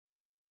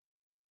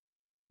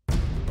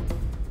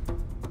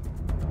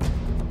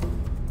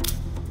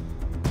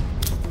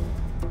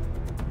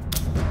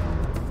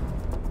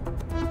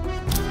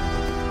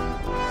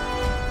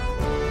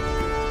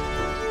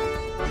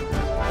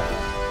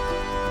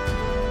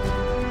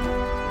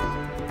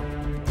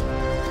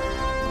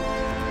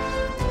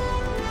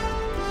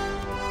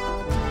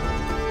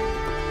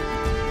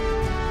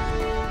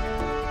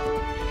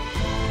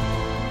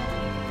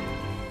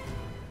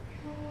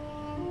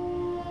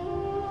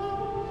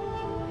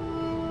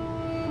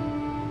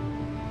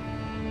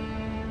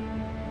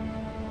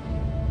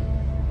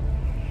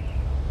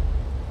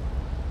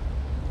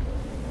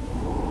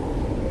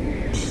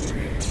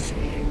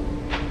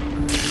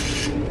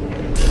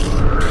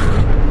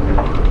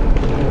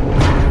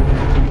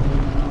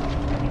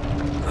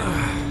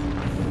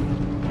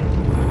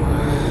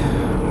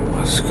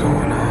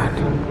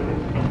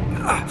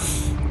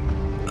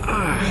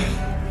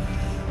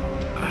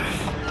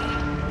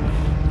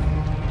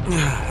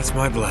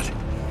my blood.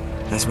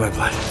 That's my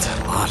blood. It's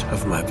a lot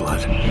of my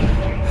blood.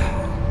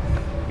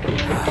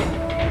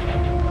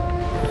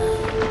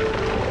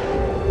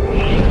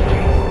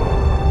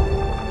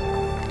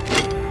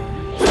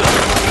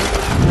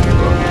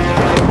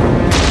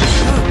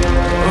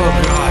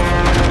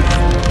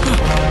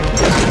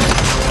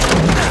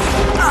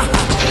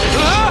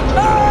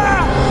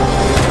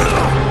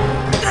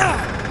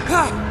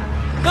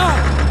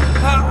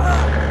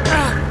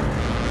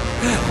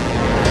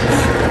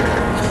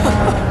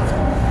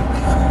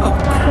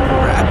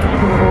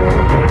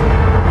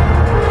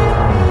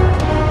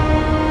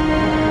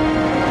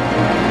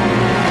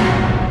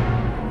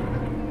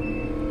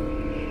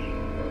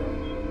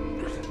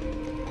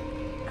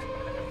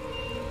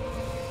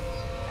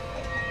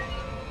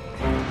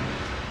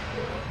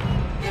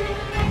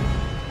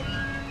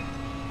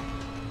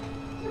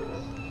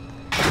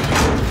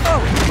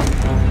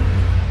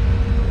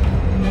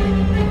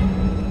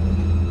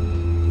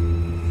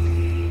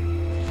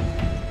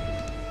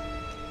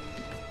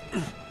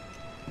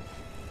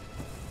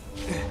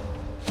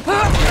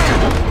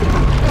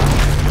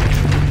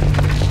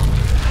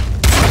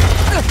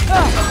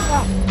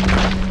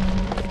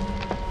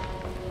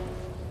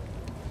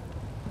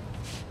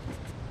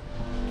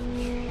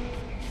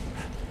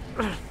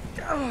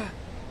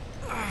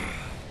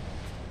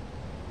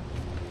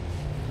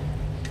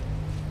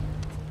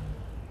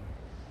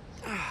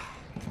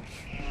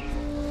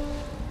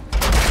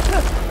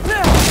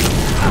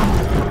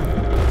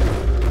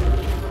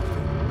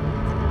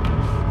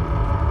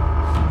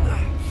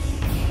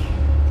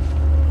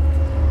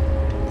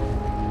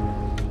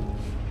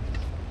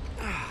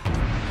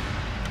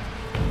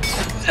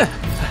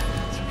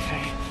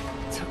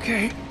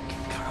 Okay.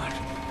 Come on.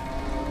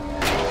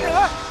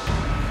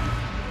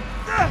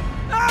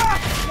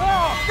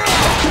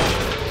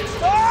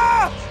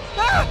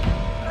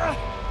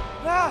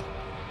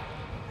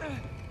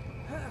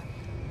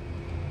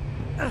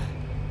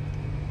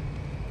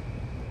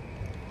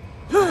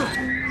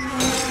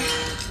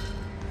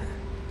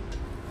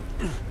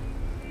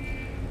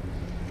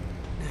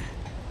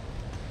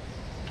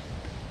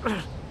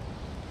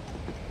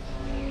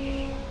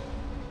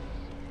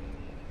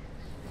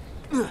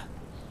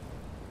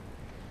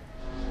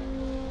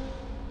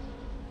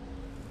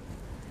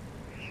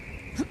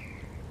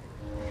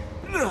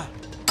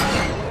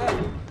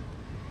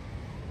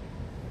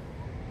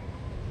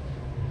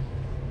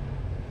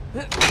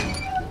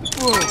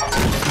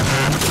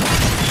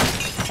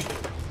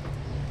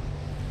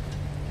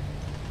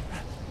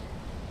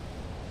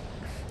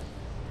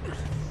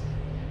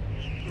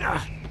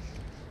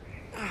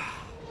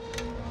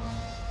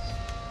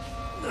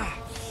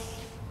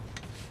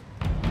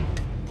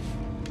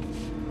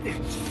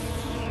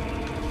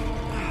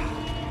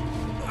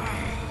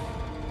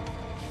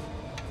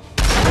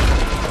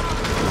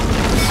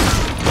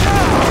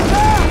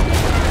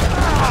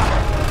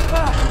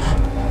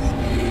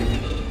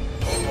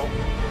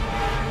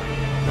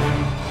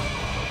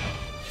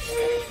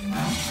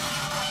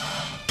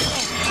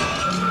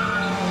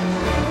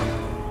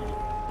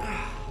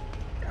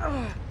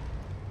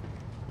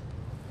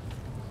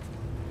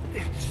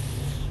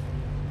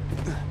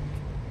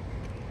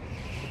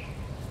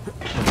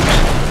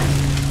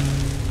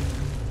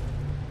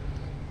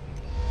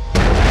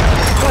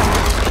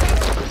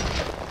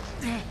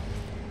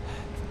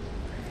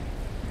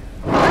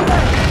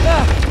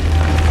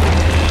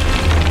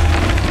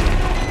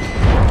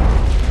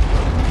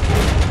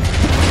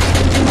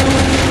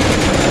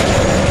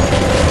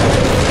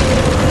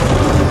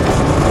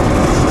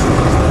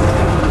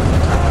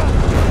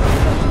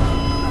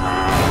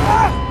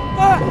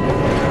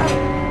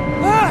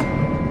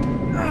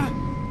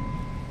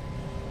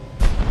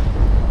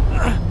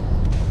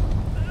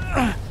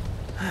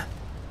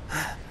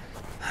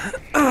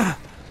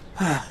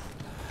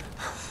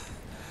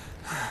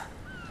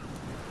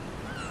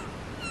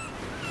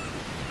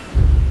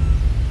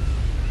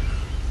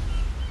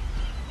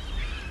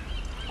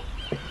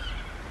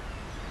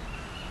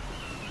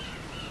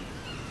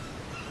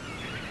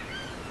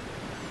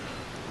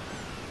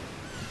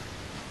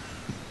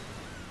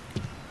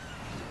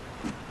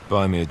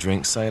 Buy me a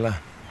drink, sailor.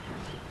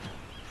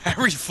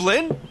 Harry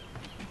Flynn?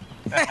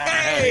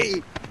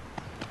 Hey!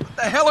 What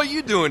the hell are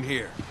you doing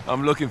here?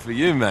 I'm looking for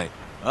you, mate.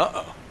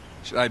 Uh-oh.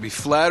 Should I be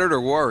flattered or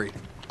worried?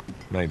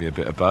 Maybe a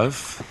bit of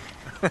both.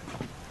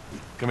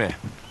 Come here.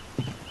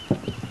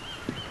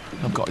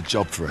 I've got a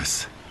job for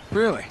us.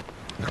 Really?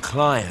 The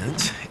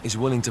client is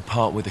willing to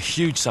part with a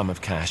huge sum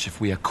of cash if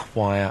we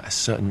acquire a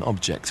certain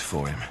object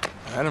for him.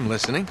 All right, I'm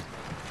listening.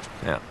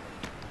 Now,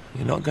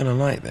 you're not gonna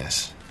like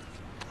this.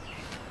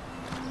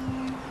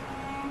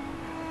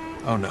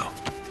 Oh, no.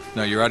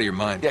 No, you're out of your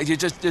mind. Yeah, you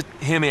just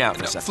hear me out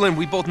for a No, second. Flynn,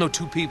 we both know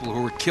two people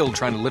who were killed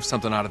trying to lift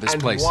something out of this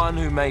place. And one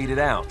who made it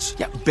out.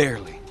 Yeah,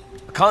 barely.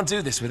 I can't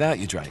do this without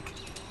you, Drake.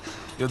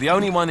 You're the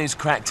only one who's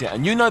cracked it,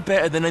 and you know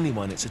better than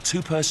anyone it's a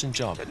two-person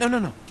job.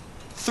 No.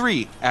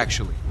 Three,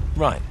 actually.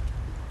 Right.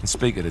 And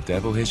speak of the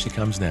devil, here she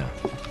comes now.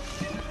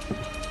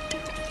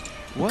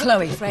 What?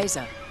 Chloe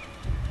Fraser.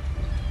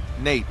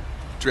 Nate.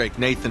 Drake.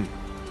 Nathan.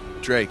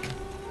 Drake.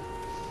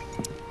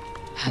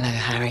 Hello,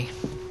 Harry.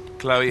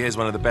 Chloe here's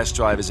one of the best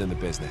drivers in the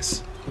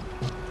business.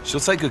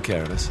 She'll take good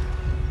care of us.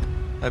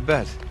 I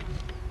bet.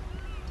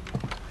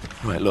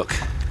 Right, look.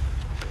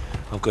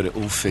 I've got it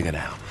all figured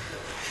out.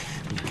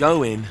 We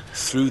go in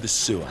through the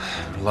sewer.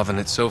 I'm loving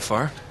it so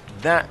far.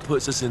 That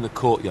puts us in the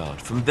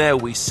courtyard. From there,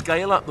 we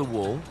scale up the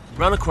wall,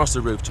 run across the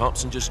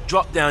rooftops, and just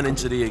drop down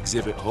into the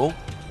exhibit hall.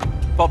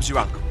 Bob's your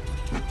uncle.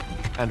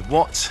 And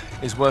what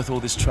is worth all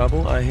this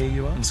trouble, I hear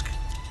you ask?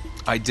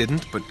 I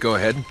didn't, but go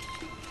ahead.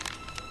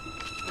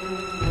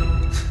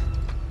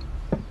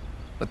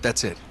 But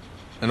that's it.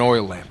 An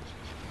oil lamp.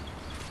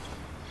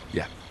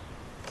 Yeah.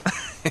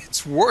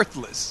 It's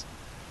worthless.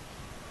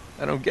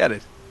 I don't get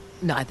it.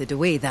 Neither do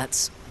we.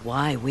 That's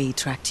why we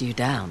tracked you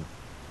down.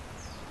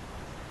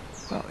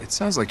 Well, it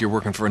sounds like you're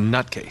working for a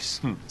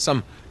nutcase.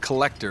 Some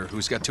collector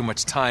who's got too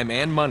much time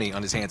and money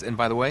on his hands. And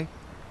by the way,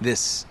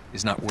 this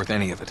is not worth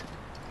any of it.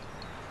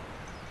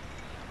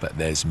 But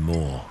there's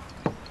more.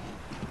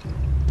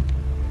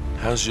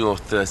 How's your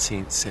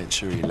 13th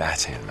century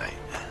Latin, mate?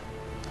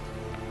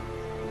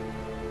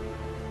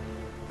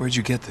 Where'd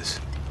you get this?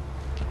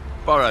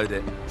 Borrowed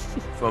it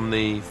from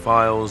the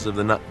files of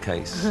the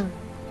nutcase.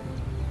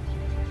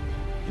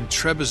 In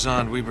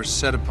Trebizond, we were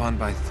set upon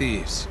by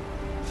thieves.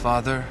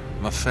 Father,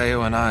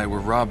 Maffeo, and I were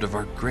robbed of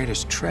our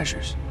greatest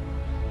treasures.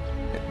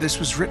 This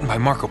was written by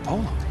Marco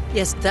Polo.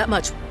 Yes, that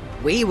much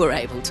we were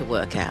able to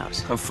work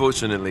out.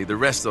 Unfortunately, the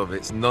rest of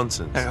it's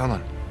nonsense. Hey, hold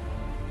on.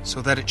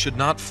 So that it should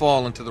not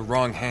fall into the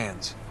wrong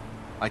hands,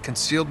 I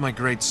concealed my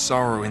great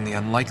sorrow in the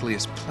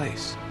unlikeliest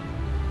place.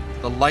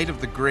 The light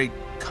of the great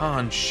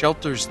Khan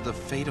shelters the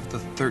fate of the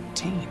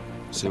 13.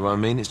 See what I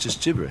mean? It's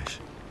just gibberish.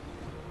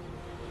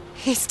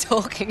 He's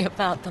talking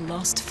about the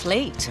Lost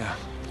Fleet. Yeah.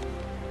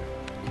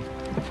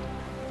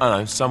 I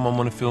know, someone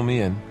want to fill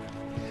me in?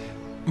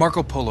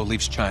 Marco Polo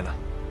leaves China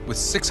with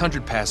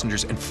 600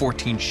 passengers and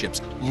 14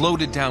 ships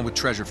loaded down with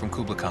treasure from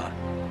Kublai Khan.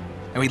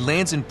 And he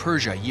lands in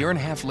Persia a year and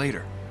a half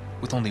later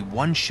with only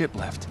one ship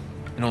left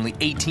and only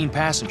 18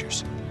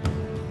 passengers.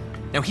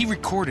 Now, he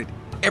recorded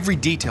every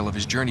detail of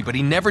his journey, but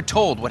he never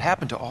told what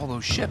happened to all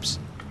those ships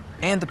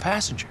and the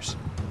passengers.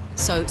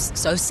 So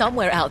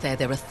somewhere out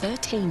there are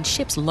 13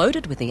 ships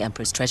loaded with the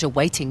Emperor's treasure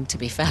waiting to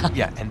be found.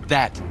 Yeah, and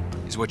that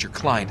is what your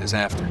client is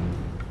after.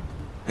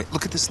 Hey,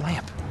 look at this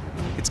lamp.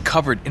 It's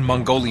covered in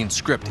Mongolian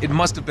script. It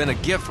must have been a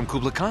gift from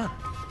Kublai Khan.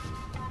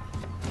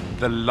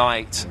 The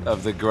light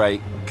of the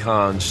great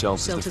Khan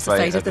shelters the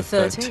fate of the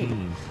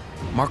 13.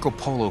 Marco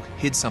Polo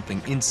hid something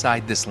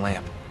inside this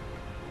lamp.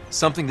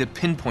 Something that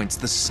pinpoints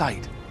the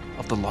site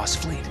of the Lost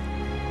Fleet.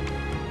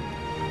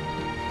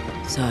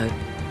 So,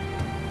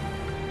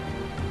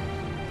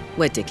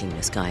 we're dicking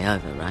this guy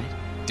over, right?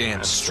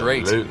 Damn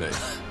straight. Absolutely.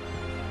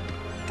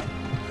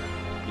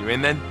 You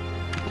in then?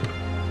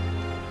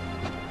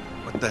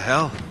 What the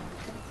hell?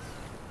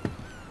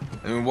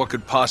 I mean, what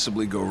could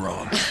possibly go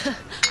wrong?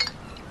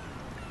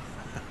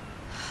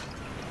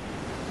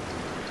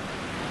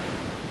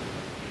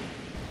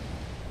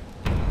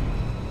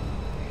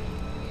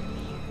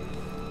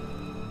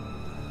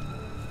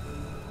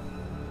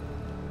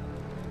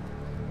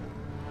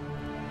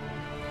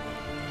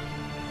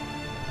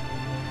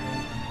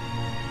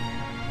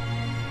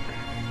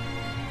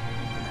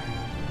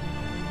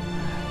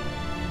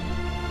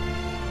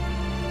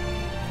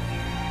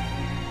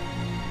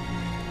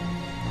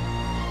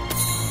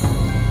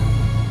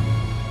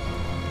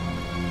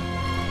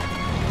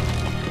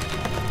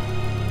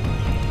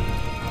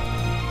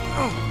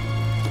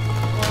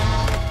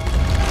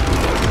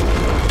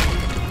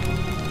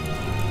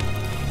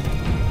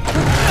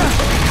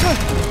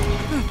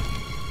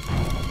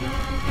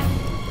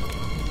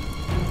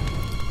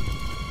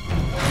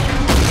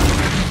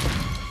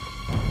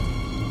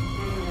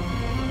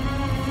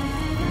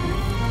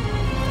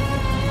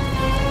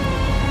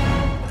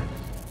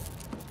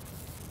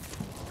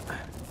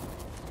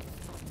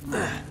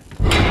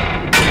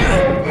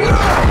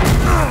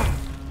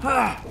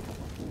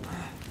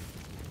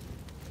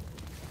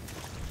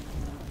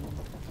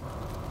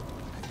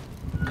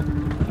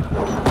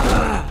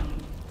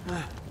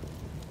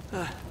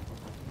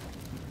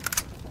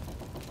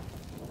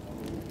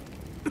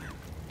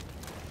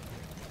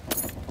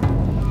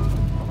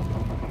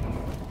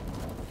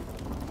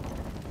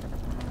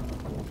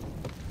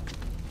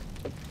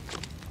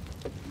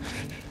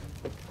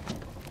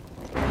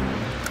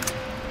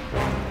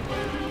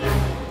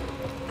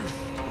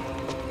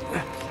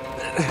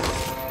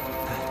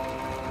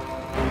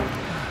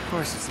 Of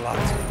course it's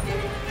locked.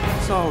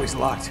 It's always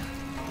locked.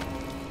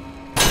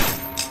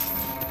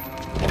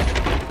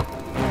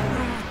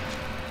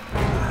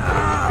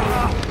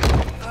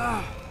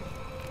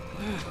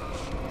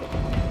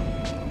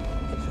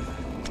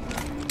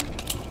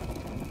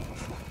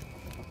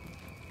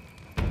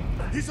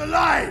 He's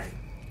alive!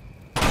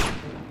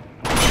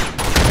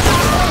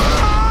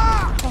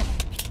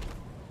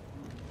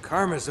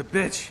 Karma's a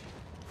bitch.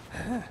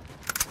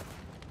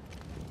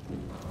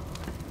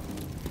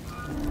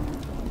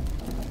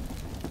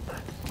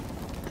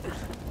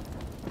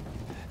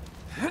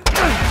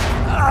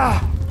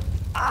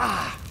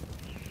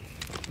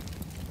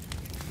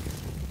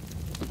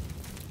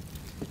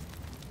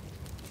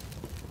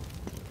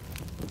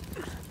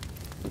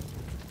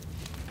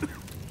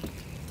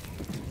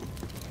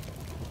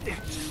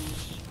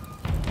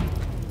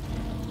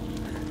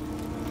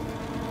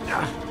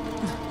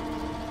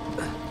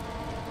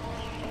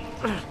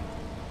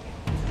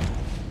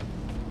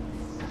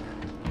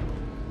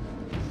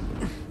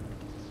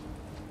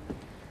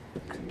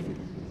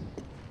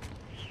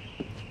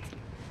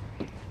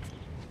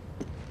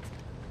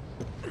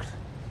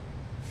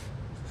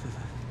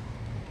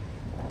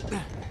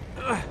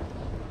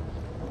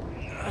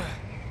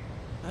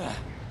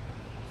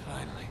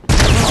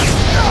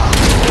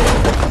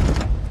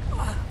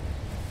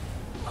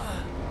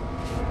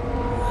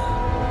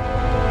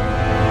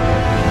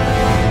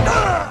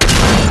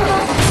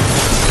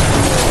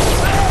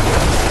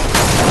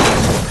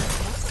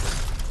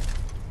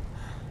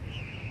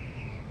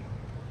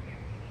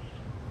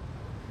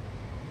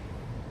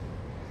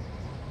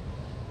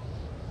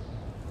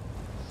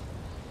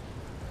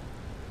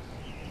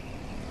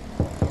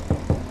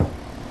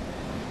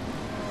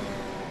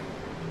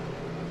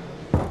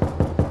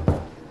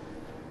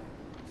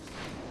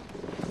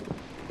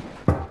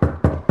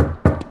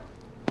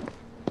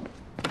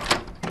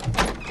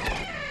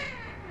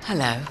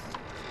 Hello.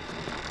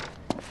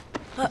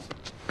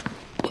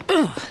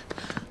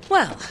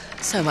 Well,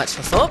 so much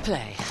for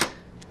foreplay.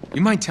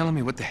 You mind telling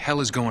me what the hell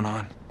is going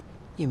on?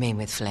 You mean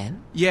with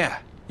Flynn? Yeah,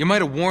 you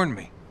might have warned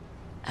me.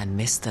 And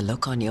missed the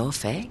look on your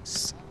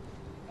face?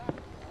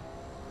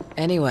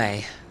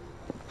 Anyway,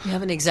 you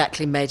haven't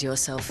exactly made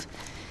yourself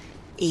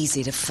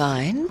easy to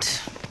find.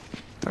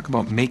 Talk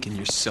about making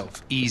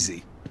yourself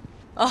easy.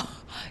 Oh,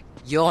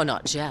 you're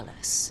not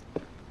jealous.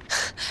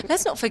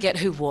 Let's not forget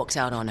who walked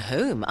out on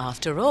whom.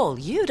 After all,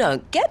 you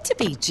don't get to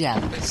be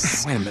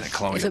jealous. Wait a minute,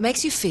 Chloe. If it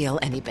makes you feel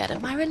any better,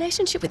 my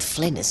relationship with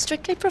Flynn is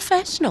strictly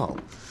professional.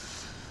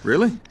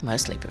 Really?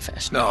 Mostly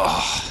professional.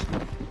 Oh.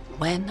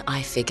 When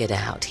I figured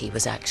out he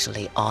was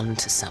actually on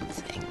to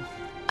something,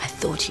 I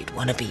thought you'd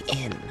want to be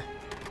in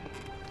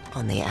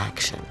on the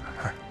action.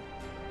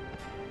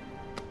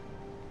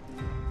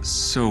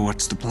 So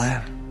what's the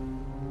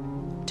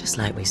plan? Just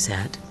like we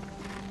said.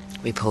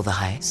 We pull the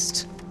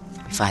heist,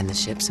 we find the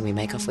ships, and we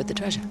make off with the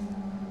treasure.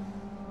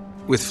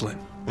 With Flynn?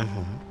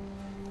 Mm-hmm.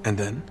 And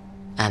then?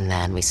 And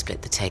then we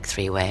split the take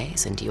 3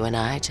 ways, and you and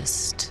I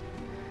just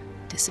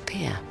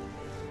disappear.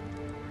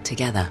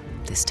 Together,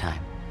 this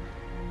time.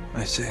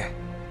 I see.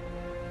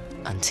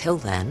 Until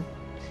then,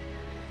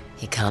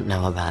 he can't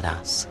know about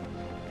us.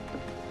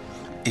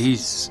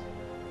 He's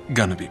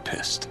gonna be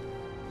pissed.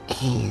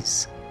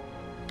 He's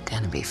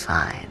gonna be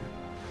fine.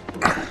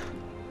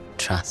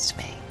 Trust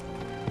me.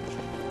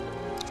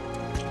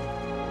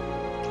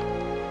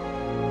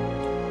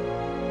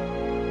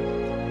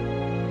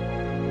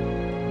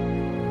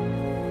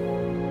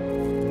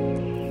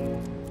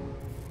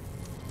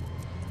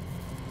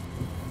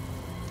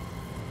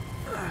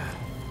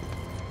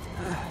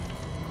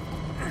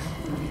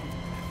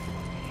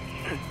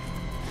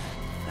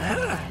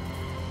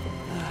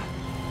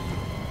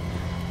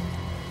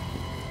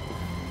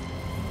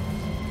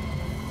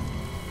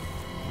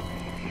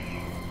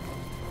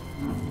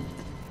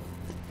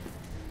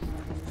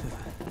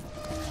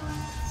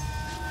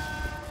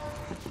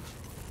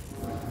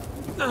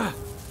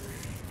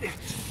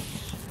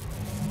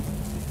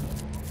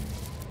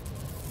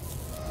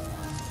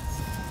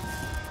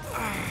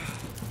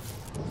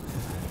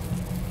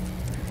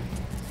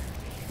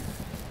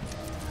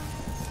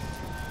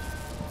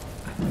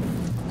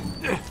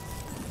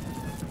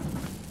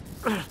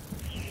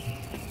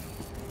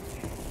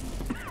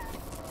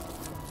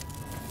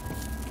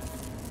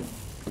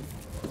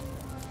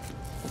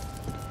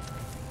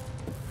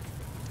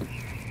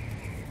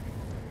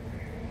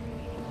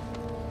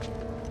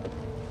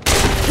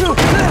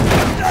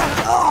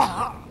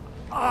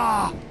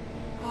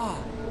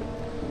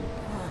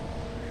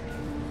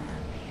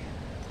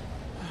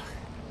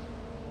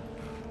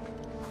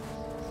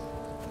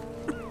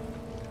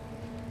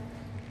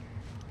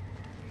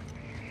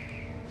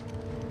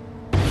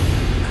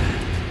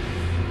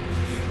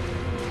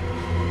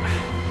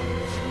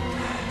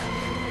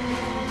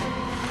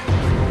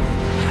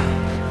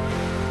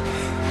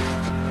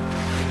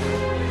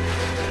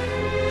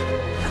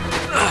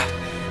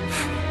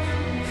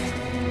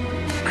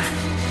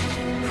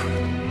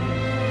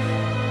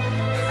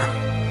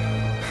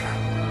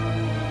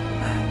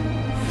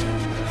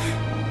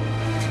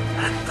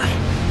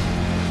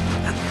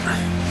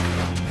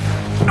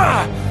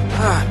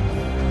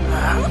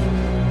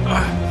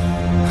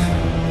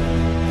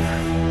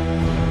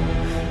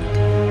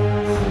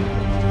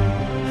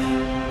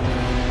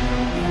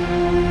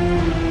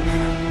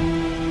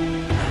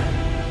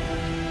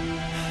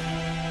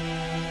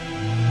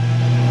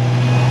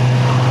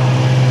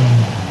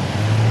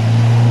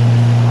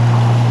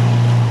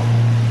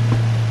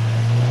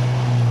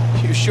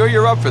 Sure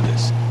you're up for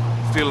this?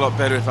 Feel a lot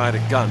better if I had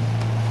a gun.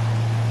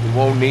 We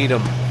won't need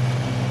them.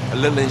 A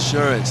little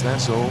insurance,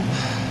 that's all.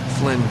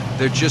 Flynn,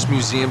 they're just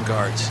museum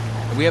guards.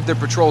 And we have their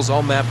patrols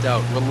all mapped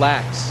out.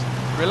 Relax.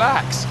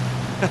 Relax.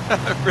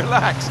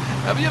 Relax.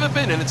 Have you ever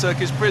been in a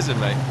Turkish prison,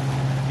 mate?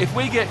 If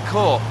we get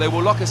caught, they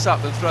will lock us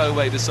up and throw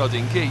away the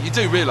sodding key. You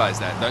do realise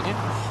that, don't you?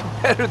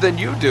 Better than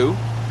you do.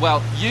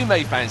 Well, you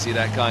may fancy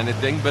that kind of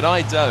thing, but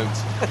I don't.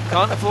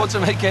 Can't afford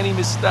to make any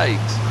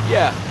mistakes.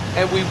 Yeah,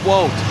 And we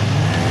won't.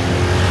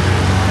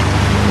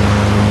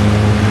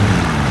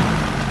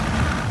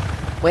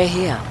 We're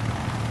here.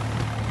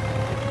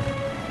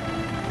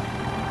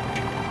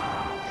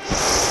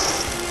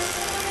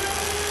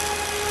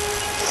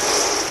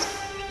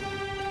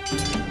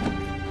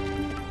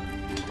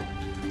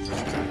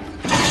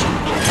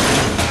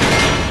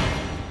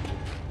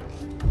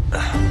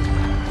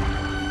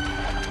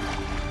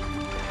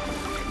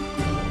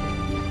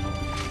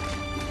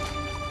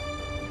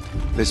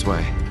 This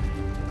way.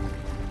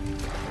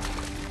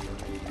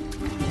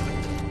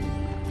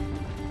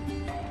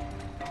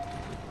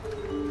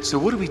 So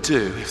what do we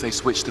do if they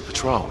switch the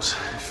patrols?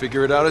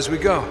 Figure it out as we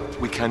go.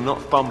 We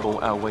cannot fumble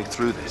our way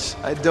through this.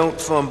 I don't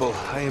fumble,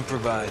 I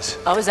improvise.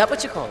 Oh, is that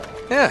what you call it?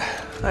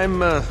 Yeah,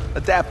 I'm,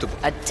 adaptable.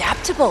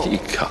 Adaptable. You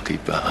cocky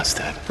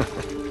bastard.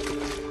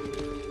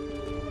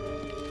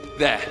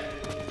 There.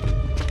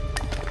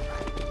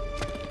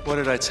 What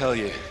did I tell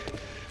you?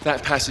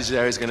 That passage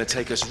there is going to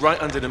take us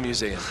right under the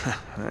museum.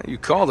 You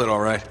called it all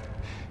right.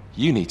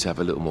 You need to have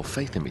a little more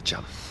faith in me,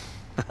 chum.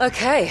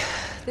 Okay,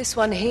 this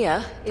one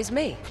here is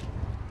me.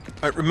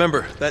 All right,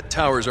 remember, that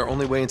tower's our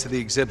only way into the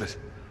exhibit.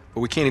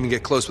 But we can't even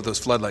get close with those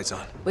floodlights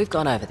on. We've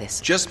gone over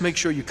this. Just make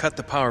sure you cut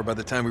the power by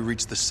the time we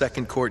reach the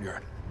second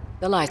courtyard.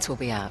 The lights will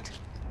be out.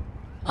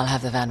 I'll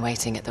have the van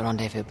waiting at the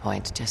rendezvous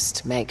point.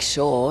 Just make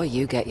sure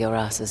you get your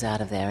asses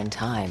out of there in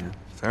time.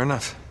 Fair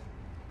enough.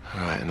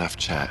 All right, enough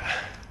chat.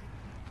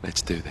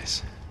 Let's do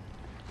this.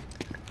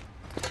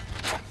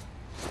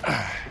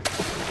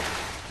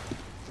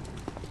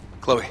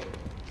 Chloe.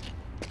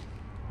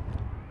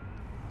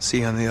 See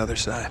you on the other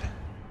side.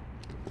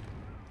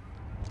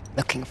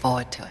 Looking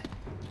forward to it.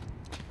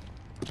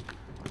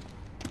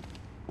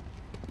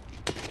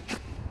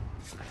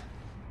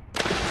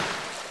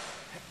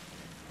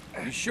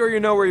 You sure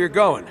you know where you're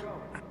going?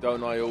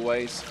 Don't I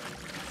always?